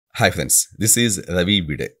Hi friends, this is Ravi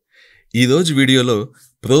విడే. ఈరోజు వీడియోలో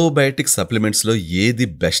probiotic సప్లిమెంట్స్లో ఏది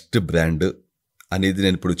బెస్ట్ బ్రాండ్ అనేది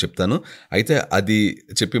నేను ఇప్పుడు చెప్తాను. అయితే అది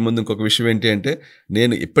చెప్పే ముందు ఇంకొక విషయం ఏంటి అంటే,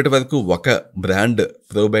 నేను ఇప్పటి వరకు ఒక బ్రాండ్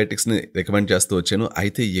ప్రోబయాటిక్స్ని రికమెండ్ చేస్తూ వచ్చాను.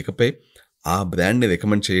 అయితే ఇకపై ఆ బ్రాండ్ని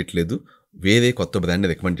రికమెండ్ చేయట్లేదు, వేరే కొత్త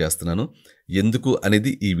బ్రాండ్ని రికమెండ్ చేస్తున్నాను. ఎందుకు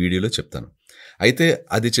అనేది ఈ వీడియోలో చెప్తాను. అయితే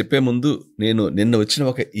అది చెప్పే ముందు నేను నిన్న వచ్చిన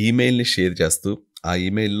ఒక ఈమెయిల్ని షేర్ చేస్తూ, ఆ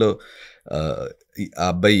ఈమెయిల్లో ఆ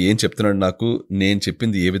అబ్బాయి ఏం చెప్తున్నాడు, నాకు నేను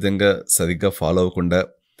చెప్పింది ఏ విధంగా సరిగ్గా ఫాలో అవ్వకుండా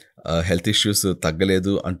హెల్త్ ఇష్యూస్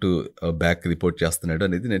తగ్గలేదు అంటూ బ్యాక్ రిపోర్ట్ చేస్తున్నాడు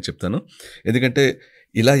అనేది నేను చెప్తాను. ఎందుకంటే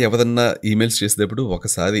ఇలా ఎవరన్నా ఈమెయిల్స్ చేసేటప్పుడు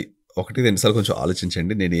ఒకసారి 1-2 సార్లు కొంచెం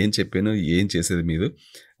ఆలోచించండి. నేను ఏం చెప్పాను, ఏం చేసేది మీరు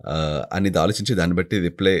అనేది ఆలోచించి దాన్ని బట్టి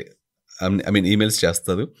రిప్లై ఈమెయిల్స్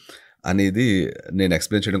చేస్తారు అనేది నేను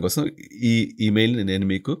ఎక్స్ప్లెయిన్ చేయడం కోసం ఈ ఈమెయిల్ని నేను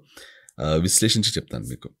మీకు విశ్లేషించి చెప్తాను.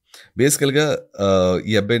 మీకు బేసికల్గా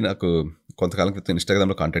ఈ అబ్బాయి నాకు కొంతకాలం క్రితం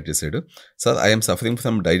ఇన్స్టాగ్రామ్లో కాంటాక్ట్ చేశాడు. Sir, I'm suffering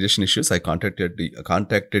from digestion issues, I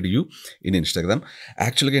contacted you in Instagram.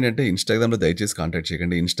 యాక్చువల్గా ఏంటంటే ఇన్స్టాగ్రామ్లో దయచేసి కాంటాక్ట్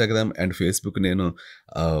చేయకండి. ఇన్స్టాగ్రామ్ అండ్ ఫేస్బుక్ నేను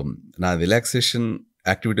నా రిలాక్సేషన్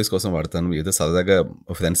యాక్టివిటీస్ కోసం వాడతాను. ఏదో సరదాగా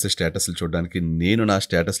ఫ్రెండ్స్ స్టేటస్లు చూడడానికి, నేను నా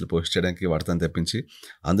స్టేటస్లు పోస్ట్ చేయడానికి వాడతాను తప్పించి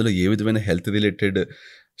అందులో ఏ విధమైన హెల్త్ రిలేటెడ్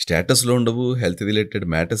స్టేటస్లో ఉండవు, హెల్త్ రిలేటెడ్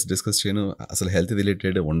మ్యాటర్స్ డిస్కస్ చేయను, అసలు హెల్త్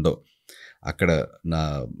రిలేటెడ్ ఉండవు. అక్కడ నా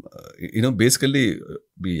బేసికల్లీ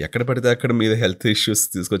ఎక్కడ పడితే అక్కడ మీద హెల్త్ ఇష్యూస్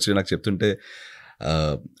తీసుకొచ్చి నాకు చెప్తుంటే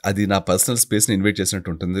అది నా పర్సనల్ స్పేస్ని ఇన్వైట్ చేసినట్టు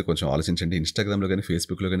ఉంటుంది. కొంచెం ఆలోచించండి. ఇన్స్టాగ్రామ్లో కానీ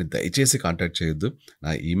ఫేస్బుక్లో కానీ దయచేసి కాంటాక్ట్ చేయొద్దు.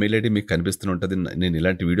 నా ఈమెయిల్ ఐడి మీకు కనిపిస్తూనే ఉంటుంది. నేను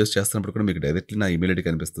ఇలాంటి వీడియోస్ చేస్తున్నప్పుడు కూడా మీకు డైరెక్ట్లీ నా ఈమెయిల్ ఐడి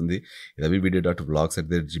కనిపిస్తుంది,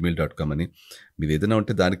 ravivideo.vlogs@gmail.com అని. మీరు ఏదైనా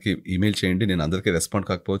ఉంటే దానికి ఈమెయిల్ చేయండి. నేను అందరికీ రెస్పాండ్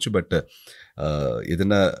కాకపోవచ్చు, బట్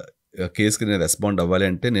ఏదైనా కేసుకి నేను రెస్పాండ్ అవ్వాలి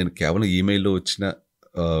అంటే నేను కేవలం ఈమెయిల్లో వచ్చిన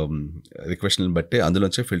రిక్వెస్ట్ని బట్టి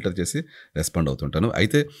అందులోంచే ఫిల్టర్ చేసి రెస్పాండ్ అవుతుంటాను.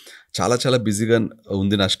 అయితే చాలా బిజీగా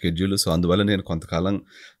ఉంది నా షెడ్యూల్. సో అందువల్ల నేను కొంతకాలం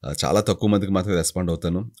చాలా తక్కువ మందికి మాత్రమే రెస్పాండ్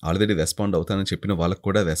అవుతాను. ఆల్రెడీ రెస్పాండ్ అవుతానని చెప్పిన వాళ్ళకి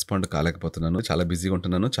కూడా రెస్పాండ్ కాలేకపోతున్నాను. చాలా బిజీగా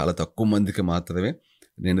ఉంటున్నాను. చాలా తక్కువ మందికి మాత్రమే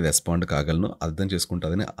నేను రెస్పాండ్ కాగలను. అర్థం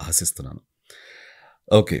చేసుకుంటారని ఆశిస్తున్నాను.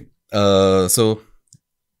 Okay, so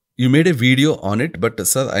you made A video on it, but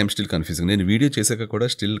sir I'm still confusing. నేను వీడియో చేశాక కూడా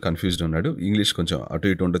స్టిల్ కన్ఫ్యూజ్డ్ ఉన్నాడు. ఇంగ్లీష్ కొంచెం అటు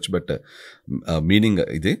ఇటు ఉండొచ్చు, బట్ మీనింగ్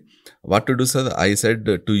ఇది. What to do sir? I said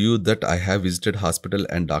to you that I have visited hospital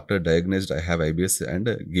and doctor డయాగ్నైజ్డ్ I have IBS and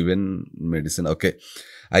given medicine. Okay,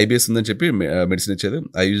 IBS ఉందని చెప్పి మెడిసిన్ ఇచ్చారు.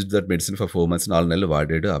 I use that medicine for 4 months. 4 నెలలు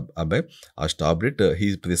వాడాడు అబ్బాయి. ఆ stop it. He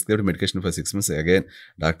prescribed medication for 6 months. Again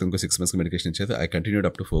doctor ఇంకో 6 months medication ఇచ్చారు. I continued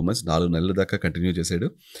up to 4 months. 4 నెలల దాకా కంటిన్యూ చేశాడు.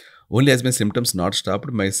 Only as my symptoms not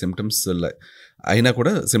stopped. My symptoms అయినా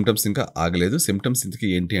కూడా సిమ్టమ్స్ ఇంకా ఆగలేదు. సిమ్టమ్స్ ఇంతకీ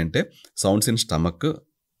ఏంటి అంటే సౌండ్స్ ఇన్ స్టమక్.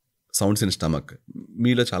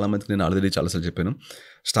 మీలో చాలామందికి నేను ఆల్రెడీ చాలాసార్లు చెప్పాను.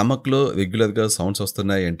 స్టమక్లో రెగ్యులర్గా సౌండ్స్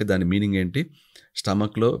వస్తున్నాయి అంటే దాని మీనింగ్ ఏంటి?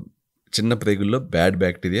 స్టమక్లో చిన్న ప్రేగుల్లో బ్యాడ్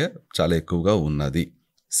బ్యాక్టీరియా చాలా ఎక్కువగా ఉన్నది,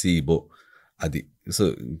 సీబో అది. సో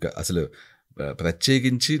ఇంకా అసలు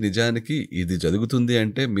ప్రత్యేకించి నిజానికి ఇది జరుగుతుంది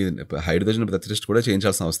అంటే మీరు హైడ్రోజన్ బ్రెత్ టెస్ట్ కూడా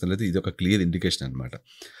చేయించాల్సిన అవసరం లేదు. ఇది ఒక క్లియర్ ఇండికేషన్ అనమాట.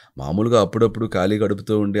 మామూలుగా అప్పుడప్పుడు ఖాళీగా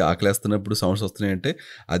గడుపుతూ ఉండి ఆకలేస్తున్నప్పుడు సౌండ్స్ వస్తున్నాయంటే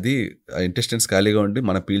అది ఇంటెస్టైన్స్ ఖాళీగా ఉండి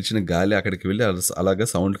మన పీల్చిన గాలి అక్కడికి వెళ్ళి అలాగా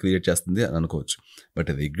సౌండ్ క్రియేట్ చేస్తుంది అని అనుకోవచ్చు.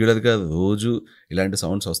 బట్ రెగ్యులర్గా రోజు ఇలాంటి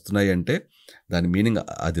సౌండ్స్ వస్తున్నాయి అంటే దాని మీనింగ్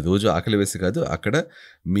అది రోజు ఆకలి వేసి కాదు, అక్కడ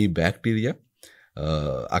మీ బ్యాక్టీరియా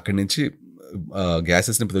అక్కడి నుంచి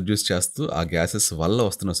గ్యాసెస్ని ప్రొడ్యూస్ చేస్తూ ఆ గ్యాసెస్ వల్ల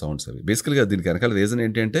వస్తున్న సౌండ్స్ అవి. బేసికల్గా దీనికి వెనకాల రీజన్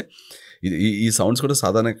ఏంటి అంటే ఈ సౌండ్స్ కూడా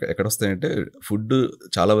సాధారణంగా ఎక్కడ వస్తాయంటే ఫుడ్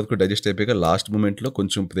చాలా వరకు డైజెస్ట్ అయిపోయాక లాస్ట్ మూమెంట్లో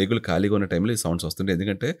కొంచెం ప్రేగులు ఖాళీగా ఉన్న టైంలో ఈ సౌండ్స్ వస్తుంటాయి.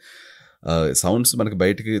 ఎందుకంటే సౌండ్స్ మనకి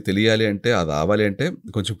బయటికి తెలియాలి అంటే, అది రావాలి అంటే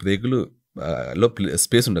కొంచెం ప్రేగులు లో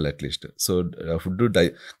స్పేస్ ఉండాలి అట్లీస్ట్. సో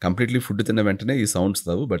కంప్లీట్లీ ఫుడ్ తిన్న వెంటనే ఈ సౌండ్స్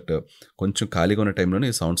రావు, బట్ కొంచెం ఖాళీగా ఉన్న టైంలోనే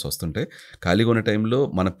ఈ సౌండ్స్ వస్తుంటాయి. ఖాళీగా ఉన్న టైంలో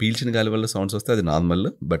మన పీల్చిన గాలి వల్ల సౌండ్స్ వస్తే అది నార్మల్,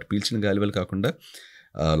 బట్ పీల్చిన గాలి వల్ల కాకుండా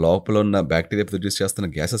లోపల ఉన్న బ్యాక్టీరియా ప్రొడ్యూస్ చేస్తున్న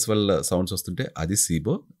గ్యాసెస్ వల్ల సౌండ్స్ వస్తుంటే అది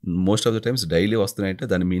SIBO. Most of the times daily వస్తున్నాయంటే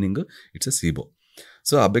దాని meaning it's a SIBO.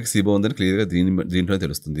 So అబ్బాయికి సీబో ఉందని క్లియర్గా దీంట్లోనే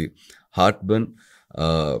తెలుస్తుంది. హార్ట్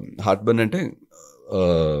బర్న్ అంటే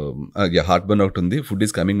హార్ట్ బర్న్ ఒకటి ఉంది. Food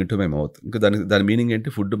is coming in to my mouth. ఇంకా దాని మీనింగ్ ఏంటి?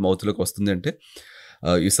 ఫుడ్ మౌత్లోకి వస్తుంది అంటే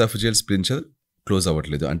ఇసాఫిజియల్ స్ప్లించర్ క్లోజ్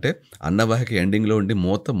అవ్వట్లేదు, అంటే అన్నవాహిక ఎండింగ్లో ఉండి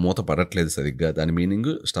మూత పడట్లేదు సరిగ్గా. దాని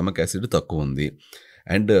మీనింగ్ స్టమక్ యాసిడ్ తక్కువ ఉంది.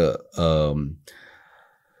 And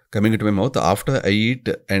coming to my mouth after I eat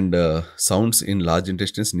and sounds in large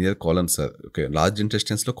intestines near colon sir. Okay, large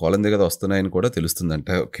ఇంటెస్టైన్స్లో colon దగ్గర వస్తున్నాయని కూడా తెలుస్తుందంట.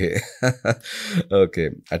 ఓకే. ఓకే,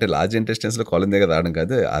 అంటే లార్జ్ ఇంటెస్టైన్స్లో కాలన్ దగ్గర రావడం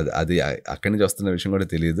కాదు, అది అక్కడి నుంచి వస్తున్న విషయం కూడా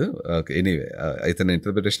తెలియదు. ఓకే, ఎనీవే అయితే నా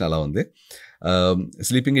ఇంటర్ప్రిటేషన్ అలా ఉంది.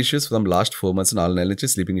 Sleeping issues from last 4 months, 4 నెలల నుంచి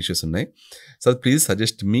స్లీపింగ్ ఇష్యూస్ ఉన్నాయి sir. Please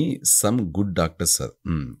suggest me some good doctors sir.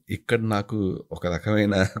 ఇక్కడ నాకు ఒక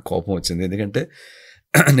రకమైన కోపం వచ్చింది, ఎందుకంటే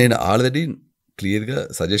నేను ఆల్రెడీ క్లియర్గా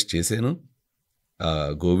సజెస్ట్ చేశాను.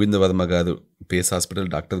 గోవింద వర్మ గారు, Pace hospital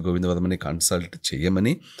doctor Govinda వర్మని consult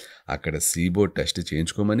చేయమని, అక్కడ సీబో టెస్ట్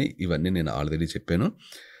చేయించుకోమని, ఇవన్నీ నేను ఆల్రెడీ చెప్పాను.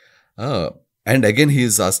 And again he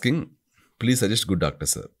is asking, please suggest good doctor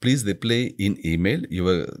sir. Please reply in email. You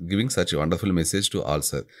are giving such wonderful message to all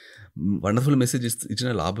sir. Wonderful message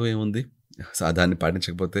ఇచ్చిన లాభం ఏముంది దాన్ని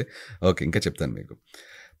పాటించకపోతే? ఓకే, ఇంకా చెప్తాను మీకు.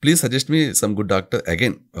 Please suggest me some good doctor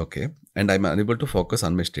again. Okay, and I'm unable to focus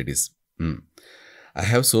on my studies. I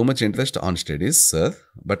have so much interest on studies sir,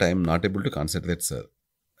 but I'm not able to concentrate sir.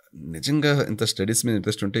 నిజంగా ఇంత studies మీద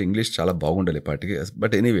interest ఉంటే English చాలా బాగుండాలి పాటికి.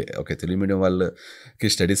 But anyway, okay, Telugu medium వాళ్ళకి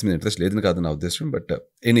studies మీద interest లేదని కాదు నా ఉద్దేశం. బట్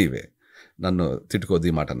ఎనీవే, నన్ను తిట్టుకోద్దు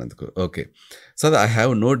ఈ మాట అన్నందుకు. Okay sir, I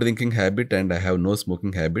have no drinking habit and I have no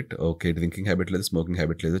smoking habit. Okay, drinking habit లేదు, స్మోకింగ్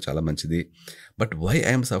హ్యాబిట్ లేదు, చాలా మంచిది. But why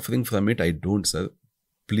I'm suffering from it I don't sir.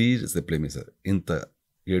 Please reply me sir. ఇంత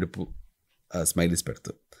ఏడుపు smileys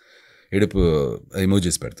పెడుతూ, ఏడుపు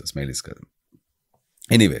emojis పెడుతూ, smileys కాదు.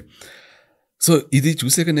 ఎనీవే, సో ఇది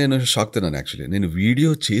చూసాక నేను షాక్ తిన్నాను. యాక్చువల్లీ నేను వీడియో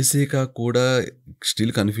చేసాక కూడా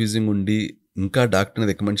స్టిల్ కన్ఫ్యూజింగ్ ఉండి, ఇంకా డాక్టర్ని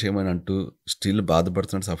రికమెండ్ చేయమని అంటూ స్టిల్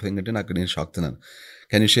బాధపడుతున్నాడు, సఫరింగ్ అంటే నాకు నేను షాక్ తిన్నాను.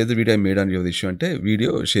 Can you share the video I made on your issue అంటే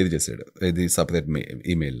వీడియో షేర్ చేశాడు, ఇది సపరేట్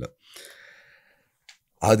ఈమెయిల్లో.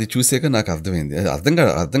 అది చూసాక నాకు అర్థమైంది, అర్థం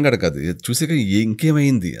కాదు, చూసాక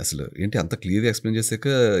ఇంకేమైంది అసలు ఏంటి, అంత క్లియర్గా ఎక్స్ప్లెయిన్ చేశాక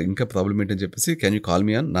ఇంకా ప్రాబ్లం ఏంటని చెప్పేసి, కెన్ యూ కాల్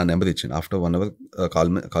మీ అని నా నెంబర్ ఇచ్చాను. ఆఫ్టర్ 1 hour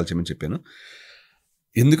కాల్ చేయమని చెప్పాను.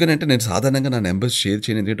 ఎందుకనంటే నేను సాధారణంగా నా నెంబర్ షేర్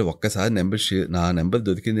చేయను, ఎందుకంటే ఒక్కసారి నా నెంబర్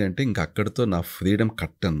దొరికింది అంటే ఇంకా అక్కడితో నా ఫ్రీడమ్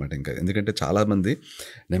కట్ అనమాట. ఇంకా ఎందుకంటే చాలామంది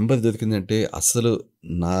నెంబర్ దొరికింది అంటే అసలు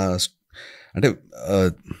నా అంటే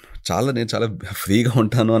నేను చాలా ఫ్రీగా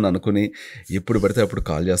ఉంటాను అని అనుకుని ఎప్పుడు పడితే అప్పుడు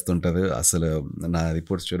కాల్ చేస్తుంటారు. అసలు నా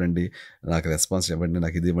రిపోర్ట్స్ చూడండి, నాకు రెస్పాన్స్ ఇవ్వండి,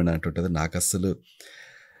 నాకు ఇది ఇవ్వండి అంటుంటారు. నాకు అసలు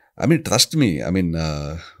ట్రస్ట్ మీ,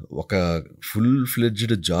 ఒక ఫుల్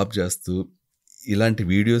ఫ్లెడ్జ్డ్ జాబ్ చేస్తూ ఇలాంటి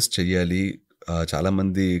వీడియోస్ చేయాలి,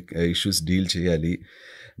 చాలామంది ఇష్యూస్ డీల్ చేయాలి,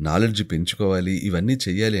 నాలెడ్జ్ పెంచుకోవాలి, ఇవన్నీ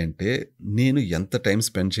చేయాలి అంటే నేను ఎంత టైం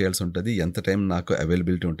స్పెండ్ చేయాల్సి ఉంటుంది, ఎంత టైం నాకు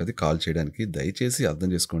అవైలబిలిటీ ఉంటుంది కాల్ చేయడానికి. దయచేసి అర్థం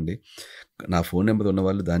చేసుకోండి. నా ఫోన్ నెంబర్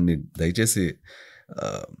ఉన్నవాళ్ళు దాన్ని దయచేసి,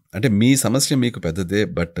 అంటే మీ సమస్య మీకు పెద్దదే,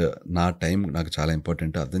 బట్ నా టైం నాకు చాలా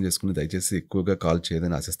ఇంపార్టెంట్, అర్థం చేసుకుని దయచేసి ఎక్కువగా కాల్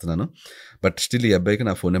చేయదని ఆశిస్తున్నాను. బట్ స్టిల్ ఈ అబ్బాయికి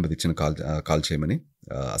నా ఫోన్ నెంబర్ ఇచ్చిన కాల్ చేయమని,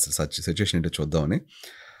 అసలు సిచ్యువేషన్ ఏంటో చూద్దామని.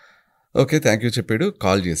 ఓకే, థ్యాంక్ యూ చెప్పాడు,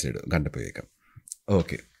 కాల్ చేశాడు గంట పోయాక.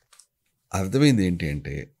 ఓకే, అర్థమైంది ఏంటి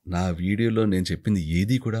అంటే నా వీడియోలో నేను చెప్పింది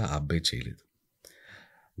ఏది కూడా ఆ అబ్బాయి చేయలేదు.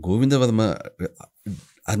 గోవింద వర్మ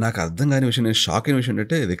నాకు అర్థం కాని విషయం, నేను షాక్ అయిన విషయం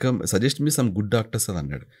ఏంటంటే suggest me some good doctors అని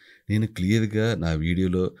అన్నాడు. నేను క్లియర్గా నా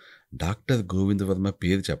వీడియోలో డాక్టర్ గోవింద వర్మ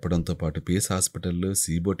పేరు చెప్పడంతో పాటు పేస్ హాస్పిటల్లో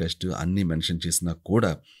సీబో టెస్ట్ అన్నీ మెన్షన్ చేసినా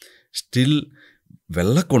కూడా స్టిల్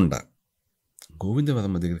వెళ్ళకుండా, గోవింద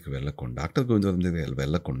వర్మ దగ్గరికి వెళ్ళకుండా, డాక్టర్ గోవింద వర్మ దగ్గరికి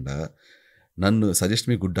వెళ్ళకుండా నన్ను సజెస్ట్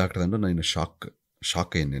మీ గుడ్ డాక్టర్ అంటే నేను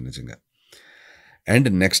షాక్ అయ్యాను నేను నిజంగా. అండ్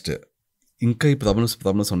నెక్స్ట్ ఇంకా ఈ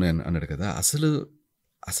ప్రాబ్లమ్స్ ఉన్నాయని అన్నాడు కదా, అసలు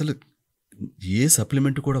ఏ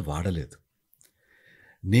సప్లిమెంట్ కూడా వాడలేదు.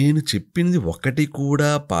 నేను చెప్పింది ఒకటి కూడా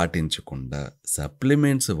పాటించకుండా,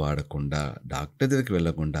 సప్లిమెంట్స్ వాడకుండా, డాక్టర్ దగ్గరికి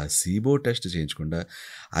వెళ్ళకుండా, SIBO test చేయించకుండా,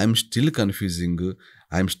 I'm still confusing,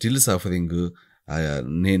 I'm still suffering.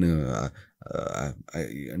 నేను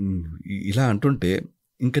ఇలా అంటుంటే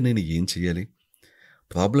ఇంకా నేను ఏం చేయాలి?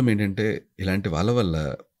 ప్రాబ్లం ఏంటంటే ఇలాంటి వాళ్ళ వల్ల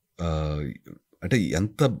అంటే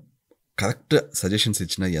ఎంత కరెక్ట్ సజెషన్స్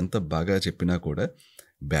ఇచ్చినా, ఎంత బాగా చెప్పినా కూడా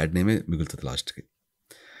బ్యాడ్ నేమే మిగులుతుంది లాస్ట్కి.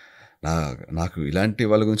 నాకు ఇలాంటి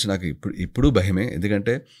వాళ్ళ గురించి నాకు ఇప్పుడు భయమే.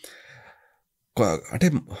 ఎందుకంటే అంటే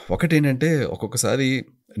ఒకటేంటంటే ఒక్కొక్కసారి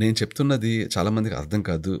నేను చెప్తున్నది చాలామందికి అర్థం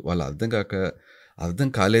కాదు, వాళ్ళు అర్థం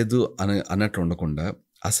కాలేదు అన్నట్లు ఉండకుండా,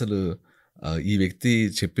 అసలు ఈ వ్యక్తి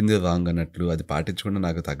చెప్పింది రాంగ్ అన్నట్లు, అది పాటించకుండా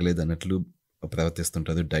నాకు తగలేదు అన్నట్లు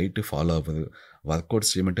ప్రవర్తిస్తుంటారు. డైట్ ఫాలో అవ్వదు, వర్కౌట్స్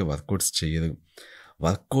చేయమంటే వర్కౌట్స్ చేయరు.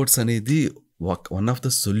 వర్కౌట్స్ అనేది one of the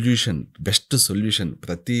solution, best solution.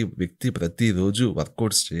 ప్రతి వ్యక్తి ప్రతిరోజు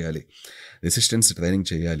వర్కౌట్స్ చేయాలి, రెసిస్టెన్స్ ట్రైనింగ్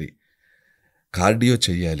చేయాలి, కార్డియో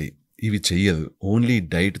చేయాలి. ఇవి చెయ్యదు, ఓన్లీ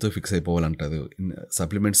డైట్తో ఫిక్స్ అయిపోవాలంటారు.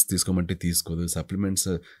 సప్లిమెంట్స్ తీసుకోమంటే తీసుకోదు, సప్లిమెంట్స్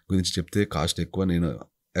గురించి చెప్తే కాస్ట్ ఎక్కువ, నేను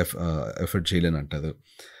ఎఫర్ట్ చేయలేను అంటారు.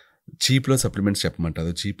 చీప్‌లో సప్లిమెంట్స్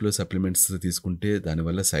చెప్పమంటారు. చీప్‌లో సప్లిమెంట్స్ తీసుకుంటే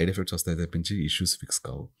దానివల్ల సైడ్ ఎఫెక్ట్స్ వస్తాయి తప్పించి ఇష్యూస్ ఫిక్స్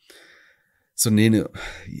కావు. సో,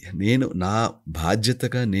 నేను నా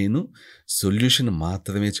బాధ్యతగా నేను సొల్యూషన్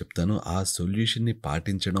మాత్రమే చెప్తాను. ఆ సొల్యూషన్‌ని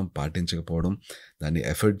పాటించడం, పాటించకపోవడం, దాన్ని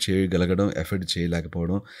ఎఫర్డ్ చేయగలగడం, ఎఫర్డ్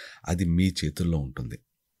చేయలేకపోవడం అది మీ చేతుల్లో ఉంటుంది.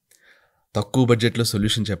 తక్కువ బడ్జెట్‌లో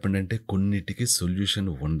సొల్యూషన్ చెప్పండి అంటే కొన్నిటికి సొల్యూషన్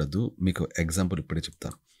ఉండదు. మీకు ఎగ్జాంపుల్ ఇప్పుడే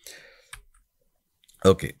చెప్తాను.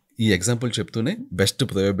 ఓకే. ఈ ఎగ్జాంపుల్ చెప్తూనే బెస్ట్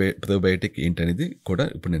ప్రోబయోటిక్ ఏంటనేది కూడా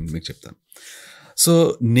ఇప్పుడు నేను మీకు చెప్తాను. సో,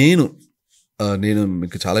 నేను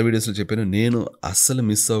మీకు చాలా వీడియోస్‌లో చెప్పాను. నేను అస్సలు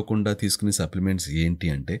మిస్ అవ్వకుండా తీసుకునే సప్లిమెంట్స్ ఏంటి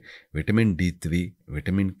అంటే vitamin D3,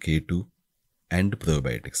 vitamin K2 and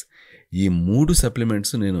probiotics. ఈ 3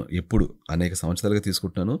 సప్లిమెంట్స్ నేను ఎప్పుడు అనేక సంవత్సరాలుగా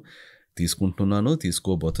తీసుకుంటున్నాను,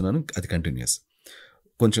 తీసుకోబోతున్నాను. అది కంటిన్యూయస్.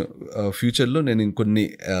 కొంచెం ఫ్యూచర్‌లో నేను ఇంకొన్ని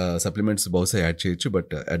సప్లిమెంట్స్ బహుశా యాడ్ చేయొచ్చు.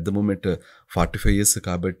 But at the moment 45 years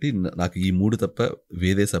కాబట్టి నాకు ఈ 3 తప్ప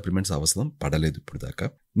వేరే సప్లిమెంట్స్ అవసరం పడలేదు ఇప్పుడు దాకా.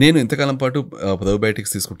 నేను ఇంతకాలం పాటు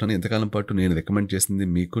ప్రోబయోటిక్స్ తీసుకుంటున్నాను. ఇంతకాలం పాటు నేను రికమెండ్ చేసింది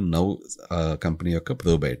మీకు కంపెనీ యొక్క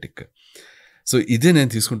ప్రోబయోటిక్. సో, ఇదే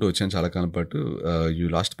నేను తీసుకుంటూ వచ్చాను చాలా కాలం పాటు.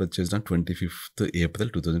 Last purchase on 25th April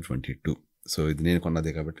 2022. So, ఇది నేను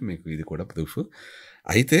కొన్నదే కాబట్టి మీకు ఇది కూడా ప్రూఫ్.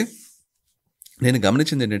 అయితే నేను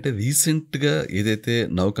గమనించింది ఏంటంటే రీసెంట్‌గా ఏదైతే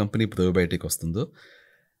కంపెనీ ప్రోబయోటిక్ వస్తుందో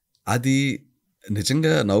అది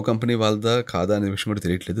నిజంగా కంపెనీ వాళ్ళదా కాదా అనే విషయం కూడా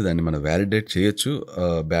తెలియట్లేదు. దాన్ని మనం వ్యాలిడేట్ చేయొచ్చు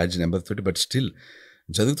బ్యాడ్జ్ నెంబర్ తోటి. బట్ స్టిల్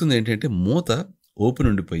జరుగుతుంది ఏంటంటే మూత ఓపెన్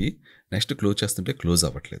ఉండిపోయి నెక్స్ట్ క్లోజ్ చేస్తుంటే క్లోజ్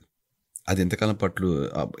అవ్వట్లేదు. అది ఇంతకాలం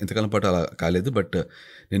పాటు అలా కాలేదు. బట్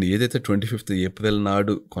నేను ఏదైతే 25th April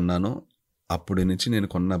నాడు కొన్నానో అప్పటి నుంచి నేను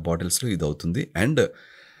కొన్న బాటిల్స్‌లో ఇది అవుతుంది. అండ్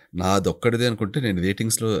నాదొక్కడిదే అనుకుంటే నేను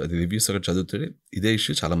రేటింగ్స్‌లో రివ్యూస్ అక్కడ చదివితే ఇదే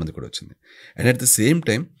ఇష్యూ చాలామంది కూడా వచ్చింది. And at the same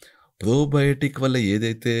time probiotic వల్ల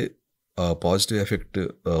ఏదైతే పాజిటివ్ ఎఫెక్ట్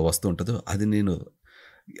వస్తూ ఉంటుందో అది నేను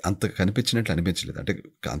అంత కనిపించినట్లు అనిపించలేదు. అంటే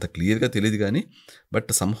అంత క్లియర్‌గా తెలీదు కానీ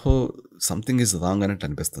బట్ సంథింగ్ ఈజ్ రాంగ్ అన్నట్టు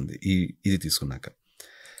అనిపిస్తుంది ఇది తీసుకున్నాక.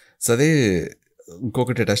 సరే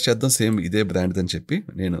ఇంకొకటి టెస్ట్ చేద్దాం సేమ్ ఇదే బ్రాండ్‌దని చెప్పి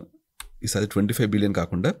నేను ఈసారి 25 బిలియన్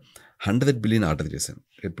కాకుండా 100 బిలియన్ ఆర్డర్ చేశాను.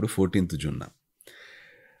 ఎప్పుడు 14th June.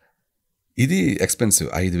 ఇది ఎక్స్పెన్సివ్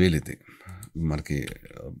 5,000 ఇది. మనకి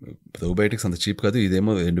ప్రోబయోటిక్స్ అంత చీప్ కాదు.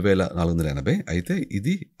 ఇదేమో 2,480 అయితే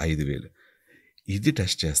ఇది 5,000. ఇది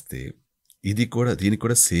టెస్ట్ చేస్తే దీనికి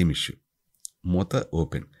కూడా సేమ్ ఇష్యూ. మూత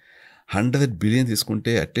ఓపెన్. 100 బిలియన్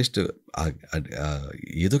తీసుకుంటే అట్లీస్ట్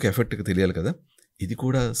ఏదో ఒక ఎఫెక్ట్ తెలియాలి కదా. ఇది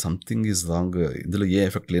కూడా సంథింగ్ ఈజ్ రాంగ్. ఇందులో ఏ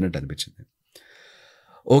ఎఫెక్ట్ లేనట్టు అనిపించింది.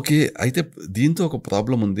 ఓకే. అయితే దీంతో ఒక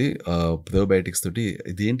ప్రాబ్లం ఉంది ప్రోబయోటిక్స్ తోటి.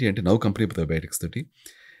 ఇదేంటి అంటే కంపెనీ ప్రోబయోటిక్స్ తోటి.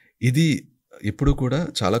 ఇది ఎప్పుడు కూడా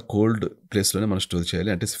చాలా కోల్డ్ ప్లేస్‌లోనే మనం స్టోర్ చేయాలి.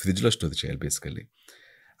 అంటే ఫ్రిడ్జ్‌లో స్టోర్ చేయాలి బేసికల్లీ.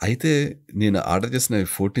 అయితే నేను ఆర్డర్ చేసిన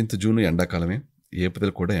 14th June ఎండాకాలమే.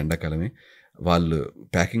 ఏప్రిల్ కూడా ఎండాకాలమే. వాళ్ళు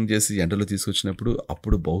ప్యాకింగ్ చేసి ఎండలో తీసుకొచ్చినప్పుడు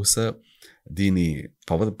అప్పుడు బహుశా దీని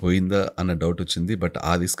పవర్ పోయిందా అన్న డౌట్ వచ్చింది. బట్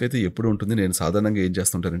ఆ రిస్క్ అయితే ఎప్పుడు ఉంటుంది. నేను సాధారణంగా ఏం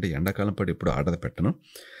చేస్తుంటానంటే ఎండాకాలం పాటు ఎప్పుడు ఆర్డర్ పెట్టను.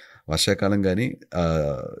 వర్షాకాలం కానీ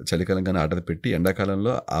చలికాలం కానీ ఆర్డర్ పెట్టి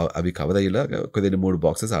ఎండాకాలంలో అవి కవర్ అయ్యేలాగా 3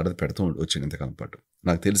 బాక్సెస్ ఆర్డర్ పెడుతూ వచ్చాను ఇంతకాలం పాటు.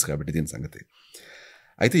 నాకు తెలుసు కాబట్టి దీని సంగతి.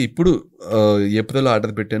 అయితే ఇప్పుడు ఏప్రిల్‌లో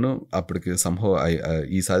ఆర్డర్ పెట్టాను. అప్పటికి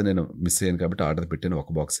ఈసారి నేను మిస్ అయ్యాను కాబట్టి ఆర్డర్ పెట్టాను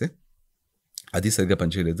ఒక బాక్సే. అది సరిగ్గా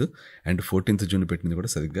పనిచేయలేదు. అండ్ 14th June పెట్టింది కూడా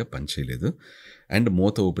సరిగ్గా పనిచేయలేదు. అండ్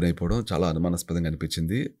మూత ఓపెన్ అయిపోవడం చాలా అనుమానాస్పదంగా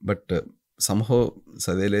అనిపించింది. బట్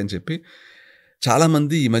సరేలే అని చెప్పి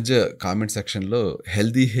చాలామంది ఈ మధ్య కామెంట్ సెక్షన్‌లో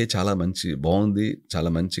హెల్తీ హే చాలా బాగుంది. చాలా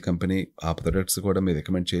మంచి కంపెనీ. ఆ ప్రొడక్ట్స్ కూడా మీరు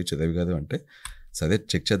రికమెండ్ చేయొచ్చు రవి గారు అంటే, సరే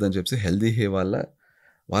చెక్ చేద్దామని చెప్పి హెల్తీ హే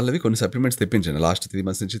వాళ్ళవి కొన్ని సప్లిమెంట్స్ తెప్పించాను. లాస్ట్ 3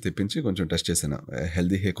 months నుంచి తెప్పించి కొంచెం టెస్ట్ చేశాను.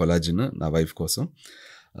 హెల్తీ హే కొలాజిన్ నా వైఫ్ కోసం.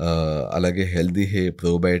 అలాగే హెల్తీ హే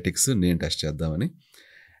ప్రోబయోటిక్స్ నేను టెస్ట్ చేద్దామని.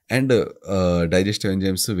 అండ్ డైజెస్టివ్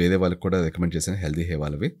ఎంజైమ్స్ వేరే వాళ్ళకి కూడా రికమెండ్ చేశాను హెల్తీ హే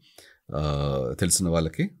వాళ్ళవి. తెలిసిన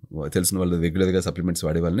వాళ్ళు రెగ్యులర్గా సప్లిమెంట్స్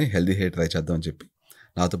వాడే వాళ్ళని హెల్తీ హే ట్రై చేద్దామని చెప్పి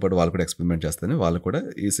నాతో పాటు వాళ్ళు కూడా ఎక్స్పెరిమెంట్ చేస్తాను. వాళ్ళు కూడా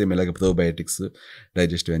ఈ సేమ్ ఇలాగే ప్రోబయోటిక్స్,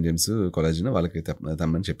 డైజెస్టివ్ ఎంజైమ్స్, కొలాజిన్ వాళ్ళకి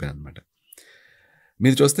తెమ్మని చెప్పాను అనమాట.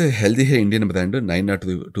 మీరు చూస్తే హెల్తీ హే ఇండియన్ బ్రాండ్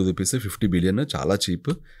 902 రూపీస్ 50 బిలియన్ చాలా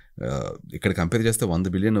చీప్. ఇక్కడ కంపేర్ చేస్తే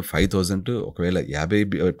 100 బిలియన్ 5,000. ఒకవేళ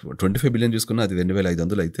 25 బిలియన్ చూసుకున్నా అది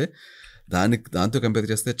 2,500 అయితే దాంతో కంపేర్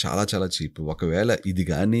చేస్తే చాలా చాలా చీప్. ఒకవేళ ఇది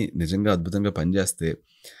కానీ నిజంగా అద్భుతంగా పనిచేస్తే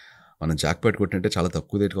మనం జాక్పాట్ కొట్టినట్టే చాలా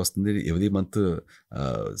తక్కువ రేట్కి వస్తుంది. Every month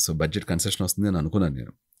so budget concession వస్తుంది అని అనుకున్నాను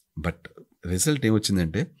నేను. బట్ రిజల్ట్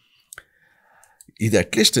ఏమొచ్చిందంటే ఇది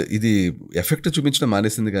అట్లీస్ట్ ఇది ఎఫెక్ట్ చూపించడం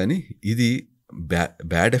మానేసింది కానీ ఇది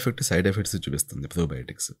బ్యాడ్ ఎఫెక్ట్, సైడ్ ఎఫెక్ట్స్ చూపిస్తుంది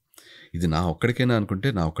ప్రోబయోటిక్స్. ఇది నా ఒక్కడికైనా అనుకుంటే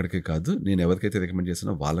నా ఒక్కడికే కాదు, నేను ఎవరికైతే రికమెండ్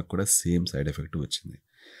చేసినా వాళ్ళకు కూడా సేమ్ సైడ్ ఎఫెక్ట్ వచ్చింది.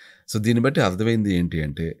 సో దీన్ని బట్టి అర్థమైంది ఏంటి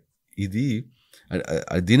అంటే ఇది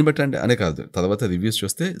దీన్ని బట్టి అనే కాదు, తర్వాత రివ్యూస్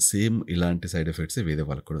చూస్తే సేమ్ ఇలాంటి సైడ్ ఎఫెక్ట్స్ వేరే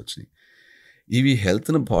వాళ్ళకి కూడా వచ్చినాయి. ఇవి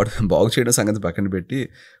హెల్త్‌ను బాగు చేయడం సంగతి పక్కన పెట్టి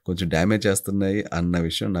కొంచెం డ్యామేజ్ చేస్తున్నాయి అన్న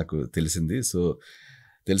విషయం నాకు తెలిసింది. సో,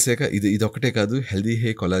 తెలిసాక ఇదొక్కటే కాదు, హెల్తీ హే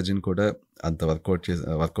కొలాజిన్ కూడా అంత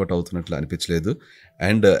వర్కౌట్ అవుతున్నట్లు అనిపించలేదు.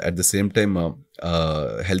 And at the same time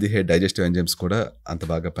healthy hey digestive enzymes కూడా అంత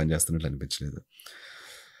బాగా పనిచేస్తున్నట్లు అనిపించలేదు.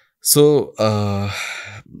 సో,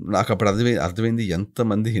 నాకప్పుడు అర్థమైంది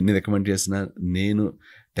ఎంతమంది ఎన్ని రికమెండ్ చేసినా నేను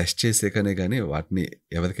టెస్ట్ చేసాకనే గానీ వాటిని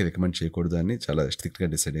ఎవరికీ రికమెండ్ చేయకూడదు అని చాలా స్ట్రిక్ట్‌గా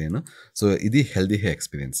డిసైడ్ అయ్యాను. సో, ఇది హెల్తీ హే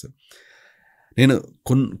ఎక్స్‌పీరియన్స్. నేను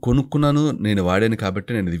కొనుక్కున్నాను, నేను వాడాను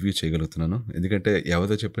కాబట్టి నేను రివ్యూ చేయగలుగుతున్నాను. ఎందుకంటే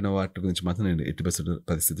ఎవరో చెప్పిన వాటి గురించి మాత్రం నేను ఎట్టి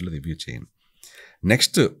పరిస్థితుల్లో రివ్యూ చేయను.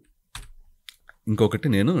 నెక్స్ట్ ఇంకొకటి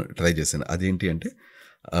నేను ట్రై చేశాను. అదేంటి అంటే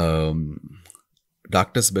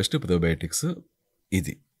డాక్టర్స్ బెస్ట్ ప్రోబయోటిక్స్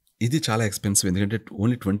ఇది చాలా ఎక్స్‌పెన్సివ్. ఎందుకంటే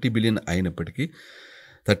ఓన్లీ 20 బిలియన్ అయినప్పటికీ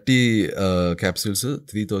 30 capsules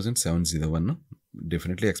 3701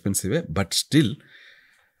 definitely ఎక్స్‌పెన్సివే. But still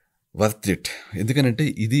worth it. ఎందుకనంటే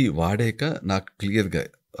ఇది వాడాక నాకు క్లియర్‌గా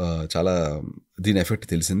చాలా దీని ఎఫెక్ట్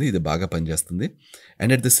తెలిసింది. ఇది బాగా పనిచేస్తుంది.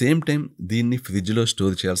 And at the same time దీన్ని ఫ్రిడ్జ్‌లో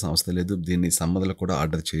స్టోర్ చేయాల్సిన అవసరం లేదు. దీన్ని సమ్మర్‌లో కూడా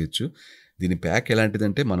ఆర్డర్ చేయొచ్చు. దీని ప్యాక్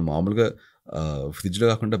ఎలాంటిదంటే మనం మామూలుగా ఫ్రిడ్జ్‌లో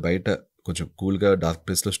కాకుండా బయట కొంచెం కూల్‌గా డార్క్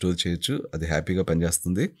ప్లేస్‌లో స్టోర్ చేయొచ్చు. అది హ్యాపీగా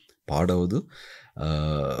పనిచేస్తుంది. పాడవదు.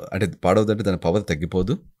 అంటే పాడవదంటే దాని పవర్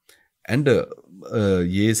తగ్గిపోదు. అండ్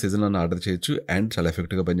ఏ సీజన్‌లోనైనా ఆర్డర్ చేయొచ్చు. అండ్ చాలా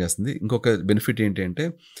ఎఫెక్టివ్‌గా పనిచేస్తుంది. ఇంకొక బెనిఫిట్ ఏంటి అంటే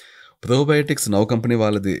ప్రోబయోటిక్స్ నౌ కంపెనీ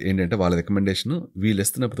వాళ్ళది ఏంటంటే వాళ్ళ రికమెండేషన్, వీళ్ళు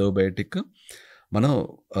ఇస్తున్న ప్రోబయోటిక్ మనం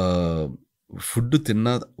ఫుడ్ తిన్న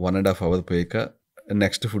 1.5 అవర్ పోయాక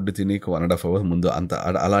నెక్స్ట్ ఫుడ్ తిని 1.5 అవర్ ముందు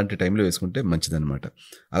అలాంటి టైంలో వేసుకుంటే మంచిదన్నమాట.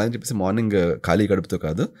 అలా అని చెప్పేసి మార్నింగ్ ఖాళీ కడుపుతో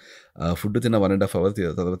కాదు, ఫుడ్ తిన్న 1.5 అవర్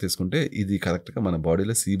తర్వాత తీసుకుంటే ఇది కరెక్ట్‌గా మన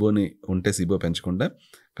బాడీలో సీబోని ఉంటే సీబో పెంచకుండా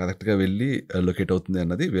కరెక్ట్‌గా వెళ్ళి లొకేట్ అవుతుంది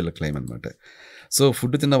అన్నది వీళ్ళ క్లెయిమ్ అనమాట. సో,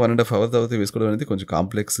 ఫుడ్ తిన్న 1.5 అవర్ తర్వాత వేసుకోవడం అనేది కొంచెం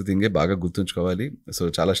కాంప్లెక్స్ థింగే, బాగా గుర్తుంచుకోవాలి. సో,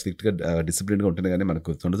 చాలా స్ట్రిక్ట్‌గా డిసిప్లిన్‌గా ఉంటుంది కానీ మనకు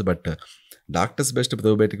గుర్తుండదు. బట్ డాక్టర్స్ బెస్ట్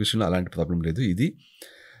ప్రోబయోటిక్ విషయంలో అలాంటి ప్రాబ్లం లేదు.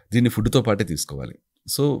 దీన్ని ఫుడ్‌తో పాటే తీసుకోవాలి.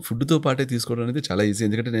 సో, ఫుడ్‌తో పాటే తీసుకోవడం అనేది చాలా ఈజీ.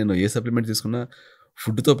 ఎందుకంటే నేను ఏ సప్లిమెంట్ తీసుకున్నా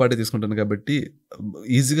ఫుడ్‌తో పాటే తీసుకుంటాను కాబట్టి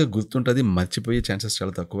ఈజీగా గుర్తుంటుంది. మర్చిపోయే ఛాన్సెస్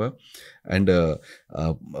చాలా తక్కువ. అండ్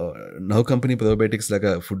నౌ కంపెనీ ప్రోబయోటిక్స్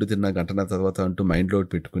లాగా ఫుడ్ తిన్న గంటన్నర తర్వాత అంటూ మైండ్‌లో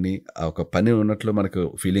పెట్టుకుని ఒక పని ఉన్నట్లు మనకు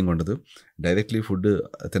ఫీలింగ్ ఉండదు. డైరెక్ట్‌లీ ఫుడ్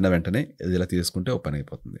తిన్న వెంటనే ఇది ఇలా తీసుకుంటే ఒక పని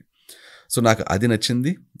అయిపోతుంది. సో, నాకు అది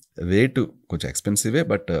నచ్చింది. రేటు కొంచెం ఎక్స్‌పెన్సివే.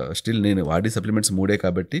 బట్ స్టిల్ నేను వాడే సప్లిమెంట్స్ 3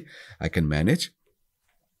 కాబట్టి ఐ కెన్ మేనేజ్.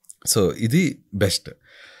 సో, ఇది బెస్ట్.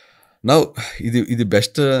 నౌ ఇది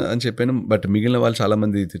బెస్ట్ అని చెప్పాను. బట్ మిగిలిన వాళ్ళు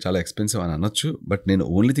చాలామంది ఇది చాలా ఎక్స్‌పెన్సివ్ అని అనొచ్చు. బట్ నేను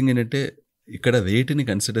ఓన్లీ థింగ్ ఏంటంటే ఇక్కడ రేటుని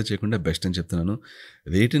కన్సిడర్ చేయకుండా బెస్ట్ అని చెప్తున్నాను.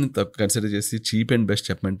 రేటుని కన్సిడర్ చేసి చీప్ అండ్ బెస్ట్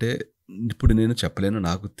చెప్పమంటే ఇప్పుడు నేను చెప్పలేను.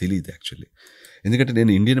 నాకు తెలీదు యాక్చువల్లీ. ఎందుకంటే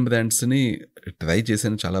నేను ఇండియన్ బ్రాండ్స్‌ని ట్రై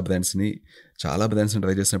చేశాను. చాలా బ్రాండ్స్‌ని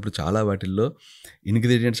ట్రై చేసినప్పుడు చాలా వాటిల్లో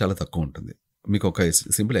ఇంగ్రీడియంట్ చాలా తక్కువ ఉంటుంది. మీకు ఒక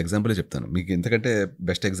సింపుల్ ఎగ్జాంపులే చెప్తాను. మీకు ఇంతకంటే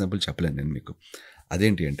బెస్ట్ ఎగ్జాంపుల్ చెప్పలేను నేను మీకు.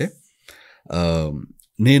 అదేంటి అంటే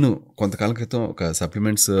నేను కొంతకాలం క్రితం ఒక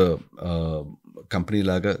సప్లిమెంట్స్ కంపెనీ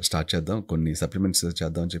లాగా స్టార్ట్ చేద్దాం, కొన్ని సప్లిమెంట్స్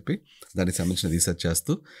చేద్దాం అని చెప్పి దానికి సంబంధించిన రీసెర్చ్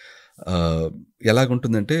చేస్తూ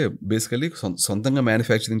ఎలాగుంటుందంటే బేసికల్లీ సొంతంగా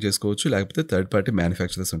మ్యానుఫ్యాక్చరింగ్ చేసుకోవచ్చు, లేకపోతే థర్డ్ పార్టీ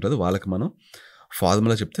మ్యానుఫ్యాక్చరర్స్ ఉంటుంది, వాళ్ళకి మనం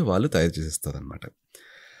ఫార్ములా చెప్తే వాళ్ళు తయారు చేసిస్తారనమాట.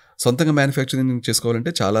 సొంతంగా మ్యానుఫ్యాక్చరింగ్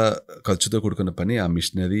చేసుకోవాలంటే చాలా ఖర్చుతో కూడుకున్న పని. ఆ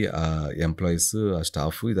మిషనరీ, ఆ ఎంప్లాయీస్, ఆ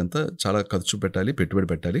స్టాఫ్ ఇదంతా చాలా ఖర్చు పెట్టాలి, పెట్టుబడి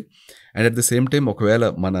పెట్టాలి. And at the same time ఒకవేళ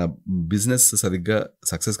మన బిజినెస్ సరిగ్గా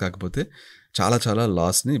సక్సెస్ కాకపోతే చాలా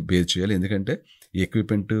లాస్ని బేర్ చేయాలి. ఎందుకంటే ఈ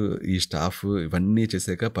ఎక్విప్మెంట్, ఈ స్టాఫ్ ఇవన్నీ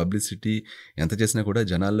చేశాక పబ్లిసిటీ ఎంత చేసినా కూడా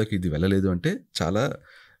జనాల్లోకి ఇది వెళ్ళలేదు అంటే చాలా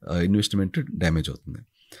ఇన్వెస్ట్మెంట్ డ్యామేజ్ అవుతుంది.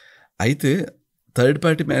 అయితే థర్డ్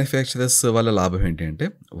పార్టీ మ్యానుఫ్యాక్చరర్స్ వాళ్ళ లాభం ఏంటి అంటే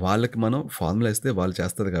వాళ్ళకి మనం ఫార్ములా ఇస్తే వాళ్ళు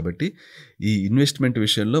చేస్తారు కాబట్టి ఈ ఇన్వెస్ట్మెంట్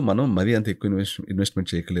విషయంలో మనం మరీ అంత ఎక్కువ ఇన్వెస్ట్మెంట్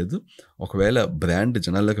చేయట్లేదు. ఒకవేళ బ్రాండ్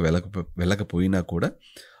జనాల్లోకి వెళ్ళకపోయినా కూడా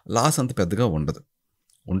లాస్ అంత పెద్దగా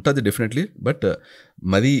ఉంటుంది డెఫినెట్లీ. బట్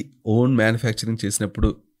మరీ ఓన్ మ్యానుఫ్యాక్చరింగ్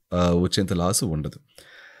చేసినప్పుడు వచ్చేంత లాస్ ఉండదు.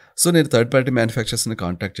 సో, నేను థర్డ్ పార్టీ మ్యానుఫ్యాక్చరర్స్ని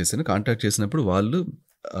కాంటాక్ట్ చేసినప్పుడు వాళ్ళు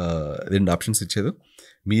 2 ఆప్షన్స్ ఇచ్చారు.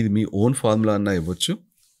 మీది మీ ఓన్ ఫార్ములా అన్నా ఇవ్వచ్చు,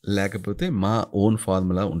 లేకపోతే మా ఓన్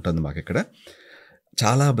ఫార్ములా ఉంటుంది మాకు ఇక్కడ.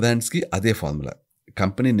 చాలా బ్రాండ్స్కి అదే ఫార్ములా,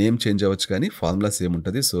 కంపెనీ నేమ్ చేంజ్ అవ్వచ్చు కానీ ఫార్ములా సేమ్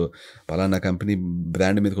ఉంటుంది. సో, పలానా కంపెనీ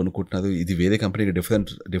బ్రాండ్ మీద కొనుక్కుంటున్నారు, ఇది వేరే కంపెనీకి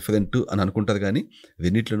డిఫరెంట్ అని అనుకుంటారు కానీ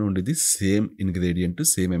రెండిట్లోనూ ఉండేది same ingredient,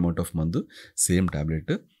 same amount of మందు, సేమ్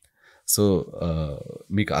టాబ్లెట్. సో,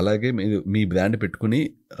 మీకు అలాగే మీ బ్రాండ్ పెట్టుకుని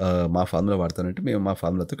మా ఫార్ములా వాడతానంటే మేము మా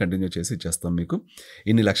ఫార్ములాతో కంటిన్యూ చేసి ఇచ్చేస్తాం. మీకు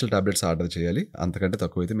ఇన్ని లక్షల టాబ్లెట్స్ ఆర్డర్ చేయాలి, అంతకంటే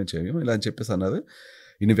తక్కువైతే మేము చేయము ఇలా అని చెప్పేసి అన్నారు.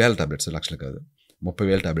 ఇన్ని వేల టాబ్లెట్స్, లక్షలు కాదు,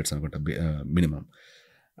 30,000 టాబ్లెట్స్ అనుకుంటా మినిమం.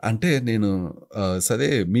 అంటే నేను సరే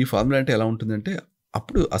మీ ఫార్ములా అంటే ఎలా ఉంటుందంటే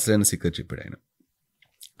అప్పుడు అసలైన సీక్రెట్ చెప్పాడు ఆయన.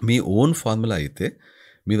 మీ ఓన్ ఫార్ములా అయితే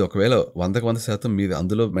మీది ఒకవేళ 100% మీరు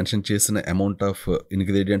అందులో మెన్షన్ చేసిన అమౌంట్ ఆఫ్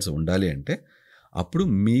ఇంగ్రీడియంట్స్ ఉండాలి అంటే అప్పుడు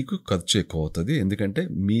మీకు ఖర్చు ఎక్కువ అవుతుంది. ఎందుకంటే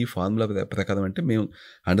మీ ఫార్ములా ప్రకారం అంటే మేము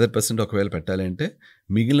 100% ఒకవేళ పెట్టాలి అంటే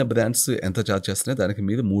మిగిలిన బ్రాండ్స్ ఎంత ఛార్జ్ చేస్తున్నాయో దానికి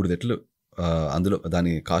మీరు 3 రెట్లు అందులో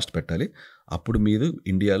దాని కాస్ట్ పెట్టాలి. అప్పుడు మీరు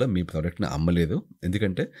ఇండియాలో మీ ప్రోడక్ట్‌ని అమ్మలేదు.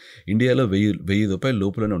 ఎందుకంటే ఇండియాలో రూ. 1000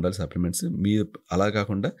 లోపలనే ఉండాలి సప్లిమెంట్స్. మీరు అలా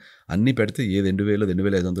కాకుండా అన్నీ పెడితే ఏ 2000,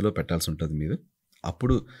 2500 పెట్టాల్సి ఉంటుంది మీరు.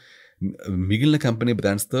 అప్పుడు మిగిలిన కంపెనీ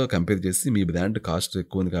బ్రాండ్స్‌తో కంపేర్ చేసి మీ బ్రాండ్ కాస్ట్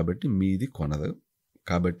ఎక్కువ ఉంది కాబట్టి మీది కొనరు.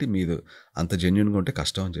 కాబట్టి మీరు అంత జెన్యూన్‌గా ఉంటే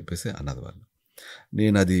కష్టం అని చెప్పేసి అన్నారు వాళ్ళు.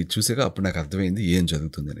 నేను అది చూసాక అప్పుడు నాకు అర్థమైంది ఏం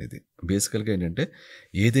జరుగుతుందనేది. బేసికల్‌గా ఏంటంటే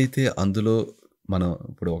ఏదైతే అందులో మనం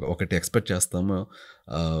ఇప్పుడు ఒకటి ఎక్స్‌పెక్ట్ చేస్తామో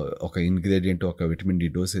ఒక ఇంగ్రీడియంట్, ఒక విటమిన్ డి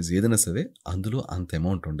డోసేజ్ ఏదైనా సరే అందులో అంత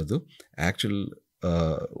అమౌంట్ ఉండదు. యాక్చువల్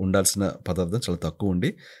ఉండాల్సిన పదార్థం చాలా తక్కువ ఉండి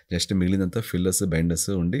జస్ట్ మిగిలినంతా ఫిల్లర్స్, బైండర్స్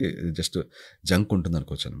ఉండి జస్ట్ జంక్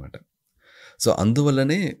ఉంటుందనుకోవచ్చు అనమాట. సో,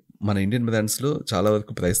 అందువల్లనే మన ఇండియన్ బ్రాండ్స్‌లో చాలా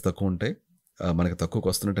వరకు ప్రైస్ తక్కువ ఉంటాయి. మనకు తక్కువకి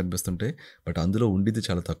వస్తున్నట్టు అనిపిస్తుంటాయి. బట్ అందులో ఉండిద్ది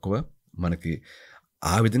చాలా తక్కువ. మనకి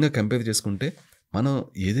ఆ విధంగా కంపేర్ చేసుకుంటే మనం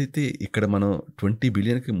ఏదైతే ఇక్కడ మనం 20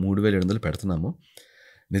 బిలియన్‌కి 3700 పెడుతున్నామో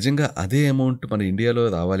నిజంగా అదే అమౌంట్ మన ఇండియాలో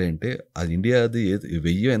రావాలి అంటే అది ఇండియాది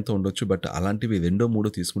 1000 ఎంతో ఉండొచ్చు. బట్ అలాంటివి రెండో మూడో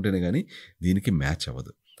తీసుకుంటేనే గానీ దీనికి మ్యాచ్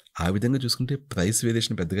అవ్వదు. ఆ విధంగా చూసుకుంటే ప్రైస్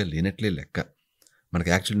వేరియేషన్ పెద్దగా లేనట్లే లెక్క.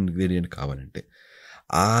 మనకి యాక్చువల్ ఇంగ్రీడియంట్ కావాలంటే.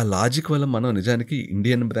 ఆ లాజిక్ వల్ల మనం నిజానికి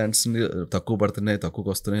ఇండియన్ బ్రాండ్స్‌ని తక్కువ పడుతున్నాయి,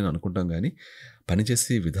 తక్కువకొస్తున్నాయి అని అనుకుంటాం గానీ,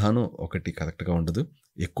 పనిచేసే విధానం ఒకటి కరెక్ట్‌గా ఉండదు.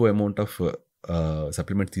 ఎక్కువ అమౌంట్ ఆఫ్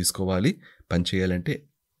సప్లిమెంట్ తీసుకోవాలి, పని చేయాలంటే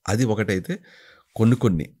అది ఒకటైతే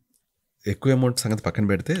కొన్ని ఎక్కువ అమౌంట్ సంగతి పక్కన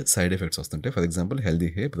పెడితే సైడ్ ఎఫెక్ట్స్ వస్తుంటాయి. For example healthy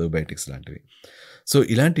hair, probiotics లాంటివి. సో,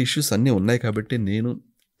 ఇలాంటి ఇష్యూస్ అన్నీ ఉన్నాయి కాబట్టి నేను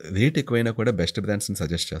రేట్ ఎక్కువైనా కూడా బెస్ట్ బ్రాండ్స్‌ని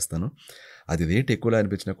సజెస్ట్ చేస్తాను. అది రేట్ ఎక్కువలా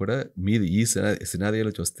అనిపించినా కూడా మీరు ఈ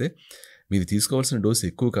సినారియోలో చూస్తే మీరు తీసుకోవాల్సిన డోస్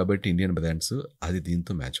ఎక్కువ కాబట్టి ఇండియన్ బ్రాండ్స్ అది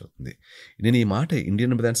దీంతో మ్యాచ్ అవుతుంది. నేను ఈ మాట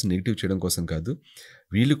ఇండియన్ బ్రాండ్స్ నెగెటివ్ చేయడం కోసం కాదు.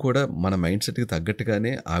 వీళ్ళు కూడా మన మైండ్ సెట్‌కి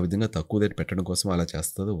తగ్గట్టుగానే ఆ విధంగా తక్కువ రేట్ పెట్టడం కోసం అలా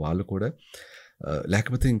చేస్తారు. వాళ్ళు కూడా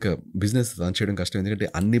లేకపోతే ఇంకా బిజినెస్ రన్ చేయడం కష్టం. ఎందుకంటే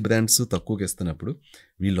అన్ని బ్రాండ్స్ తక్కువకి ఇస్తున్నప్పుడు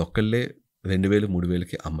వీళ్ళొక్కళ్ళే 2000,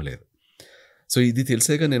 3000కి అమ్మలేరు. సో, ఇది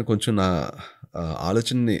తెలిసాక నేను కొంచెం నా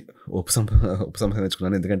ఆలోచనని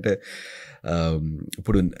ఉపసంహరించుకున్నాను. ఎందుకంటే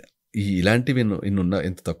ఇప్పుడు ఇలాంటివి ఇన్నున్న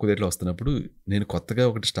ఇంత తక్కువ రేట్‌లో వస్తున్నప్పుడు నేను కొత్తగా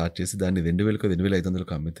ఒకటి స్టార్ట్ చేసి దాన్ని 2000కో,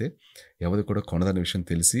 2500కో అమ్మితే ఎవరు కూడా కొనదనే విషయం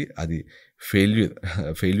తెలిసి అది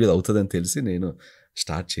ఫెయిల్యూర్ అవుతదని తెలిసి నేను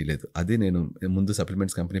స్టార్ట్ చేయలేదు. అది నేను ముందు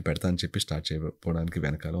సప్లిమెంట్స్ కంపెనీ పెడతా అని చెప్పి స్టార్ట్ చేయకపోవడానికి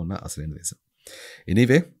వెనకాల ఉన్న అసలైన రీజన్.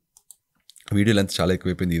 ఎనీవే వీడియో లెంత్ చాలా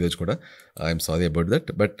ఎక్కువైపోయింది ఈరోజు కూడా. I'm sorry about that.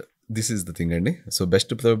 But this is the thing అండి. So,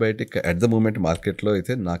 best probiotic at the moment మార్కెట్‌లో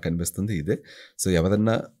అయితే నాకు అనిపిస్తుంది ఇదే. సో,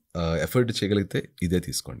 ఎవరన్నా ఎఫర్ట్ చేయగలిగితే ఇదే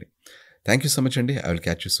తీసుకోండి. థ్యాంక్ యూ సో మచ్ అండి. I will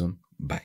catch you soon.